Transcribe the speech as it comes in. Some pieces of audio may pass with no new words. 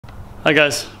Hi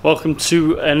guys, welcome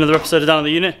to another episode of Down at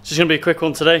the Unit. It's just going to be a quick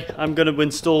one today. I'm going to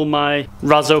install my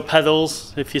Razo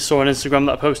pedals. If you saw on Instagram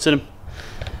that I posted them,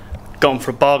 got them for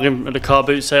a bargain at a car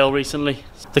boot sale recently.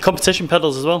 The competition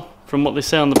pedals as well, from what they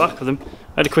say on the back of them.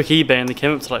 I had a quick eBay and they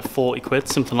came up to like 40 quid,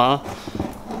 something like that.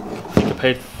 I think I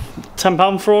paid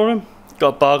 £10 for them. Got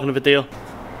a bargain of a deal.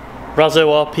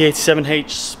 Razo EP82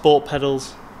 sport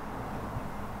pedals.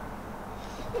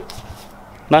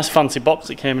 Nice fancy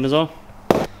box it came in as well.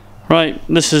 Right,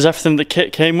 this is everything the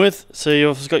kit came with. So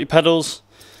you've got your pedals,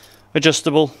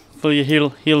 adjustable for your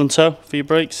heel and toe, for your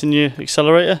brakes and your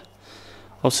accelerator.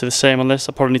 Obviously the same on this.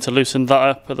 I probably need to loosen that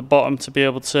up at the bottom to be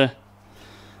able to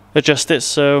adjust it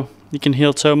so you can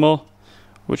heel toe more,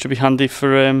 which would be handy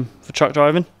for track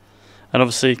driving. And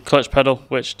obviously clutch pedal,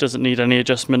 which doesn't need any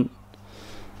adjustment.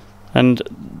 And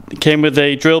it came with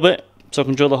a drill bit, so I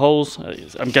can drill the holes.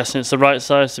 I'm guessing it's the right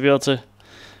size to be able to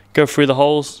go through the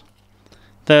holes.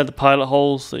 They're the pilot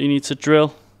holes that you need to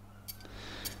drill.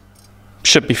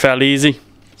 Should be fairly easy.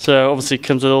 So obviously it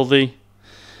comes with all the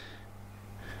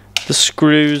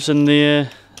screws and the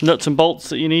nuts and bolts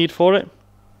that you need for it.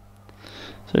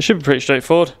 So it should be pretty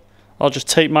straightforward. I'll just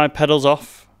take my pedals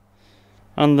off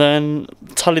and then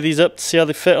tally these up to see how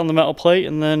they fit on the metal plate,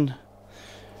 and then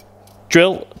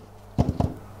drill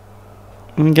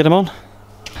and get them on.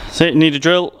 So you need a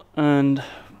drill and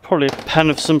probably a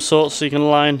pen of some sort so you can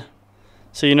line,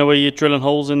 so you know where you're drilling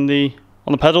holes on the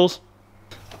pedals.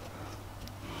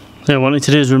 So what I need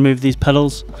to do is remove these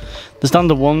pedals. The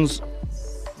standard ones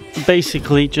are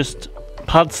basically just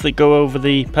pads that go over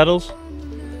the pedals,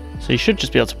 so you should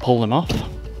just be able to pull them off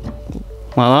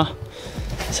like that.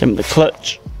 Same with the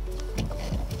clutch.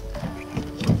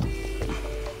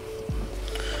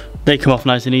 They come off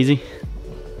nice and easy.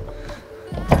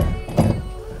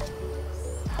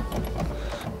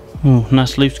 Oh,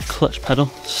 nice loose clutch pedal,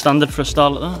 standard for a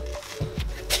Starlet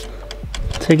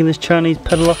that. Taking this Chinese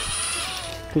pedal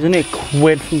off. It was only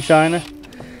 £1 from China,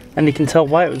 and you can tell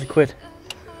why it was £1. Look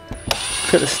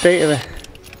at the state of it.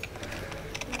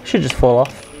 It should just fall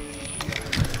off.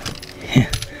 Yeah.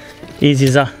 Easy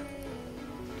as that.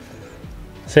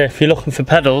 So if you're looking for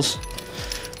pedals,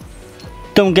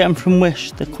 don't get them from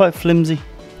Wish, they're quite flimsy.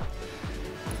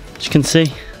 As you can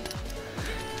see,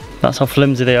 that's how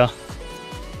flimsy they are.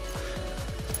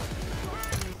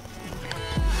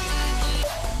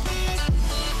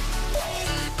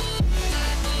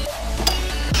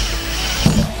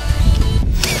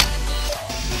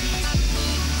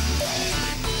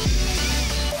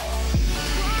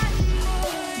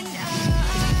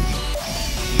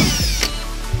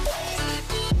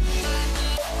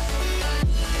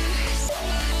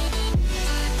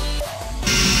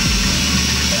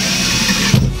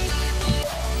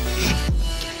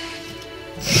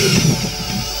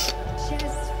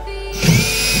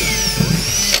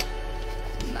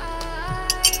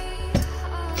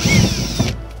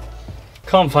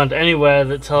 Can't find anywhere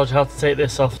that tells you how to take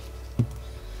this off.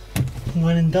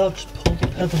 When in doubt, just pull the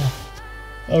pedal off.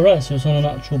 Alright, so it's on an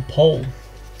actual pole.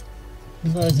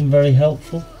 That isn't very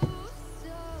helpful.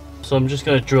 So I'm just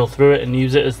going to drill through it and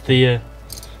use it as the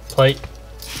plate.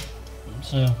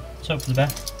 So let's hope for the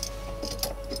best.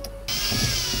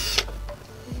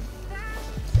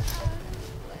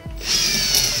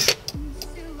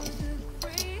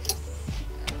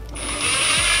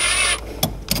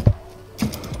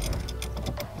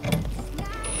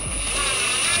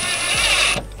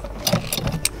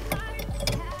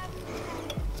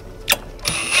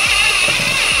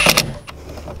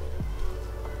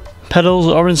 Pedals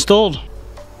are installed.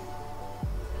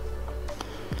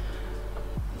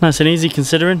 Nice and easy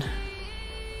considering.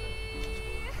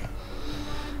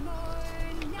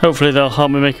 Hopefully they'll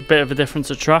help me make a bit of a difference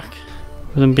at track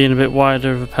with them being a bit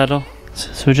wider of a pedal.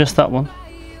 So just that one.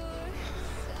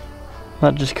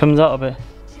 That just comes out a bit.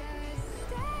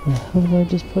 How do I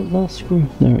just put that screw?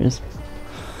 There it is.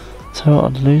 So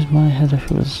I'd lose my head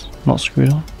if it was not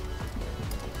screwed on.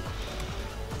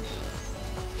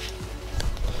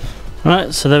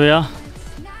 Right, so there we are.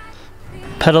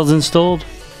 Pedals installed.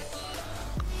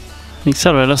 The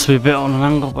accelerator has to be a bit on an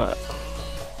angle, but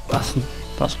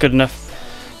that's good enough.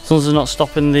 As long as it's not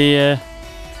stopping the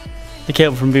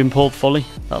cable from being pulled fully,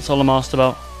 that's all I'm asked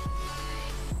about.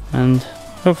 And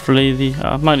hopefully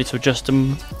I might need to adjust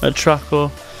them at track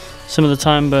or some of the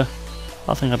time, but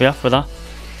I think I'll be happy with that.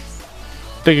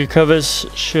 Bigger covers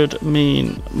should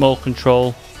mean more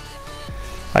control.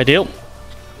 Ideal.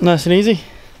 Nice and easy.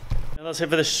 And that's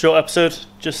it for this short episode.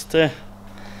 Just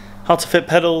how to fit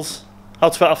pedals, how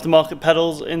to fit aftermarket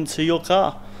pedals into your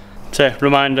car. So,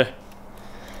 reminder,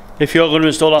 if you're going to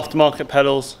install aftermarket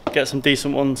pedals, get some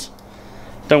decent ones.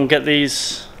 Don't get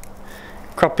these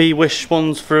crappy Wish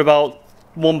ones for about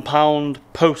 £1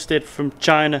 posted from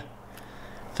China.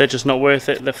 They're just not worth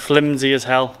it. They're flimsy as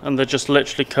hell and they're just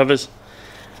literally covers.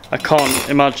 I can't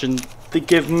imagine they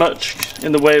give much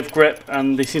in the way of grip,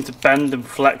 and they seem to bend and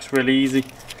flex really easy.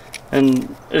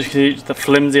 And as you can see, they're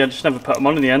flimsy. I just never put them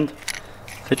on in the end.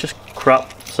 They're just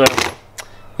crap. So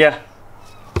yeah,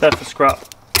 they're for scrap.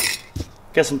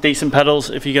 Get some decent pedals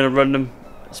if you're going to run them,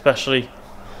 especially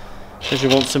if you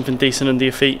want something decent under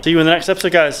your feet. See you in the next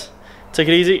episode, guys. Take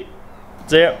it easy.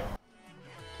 See ya.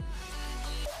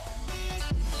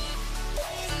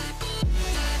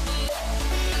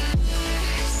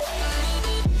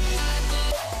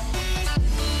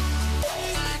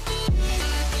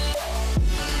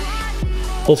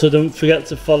 Also, don't forget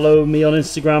to follow me on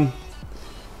Instagram,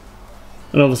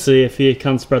 and obviously if you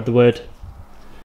can, spread the word.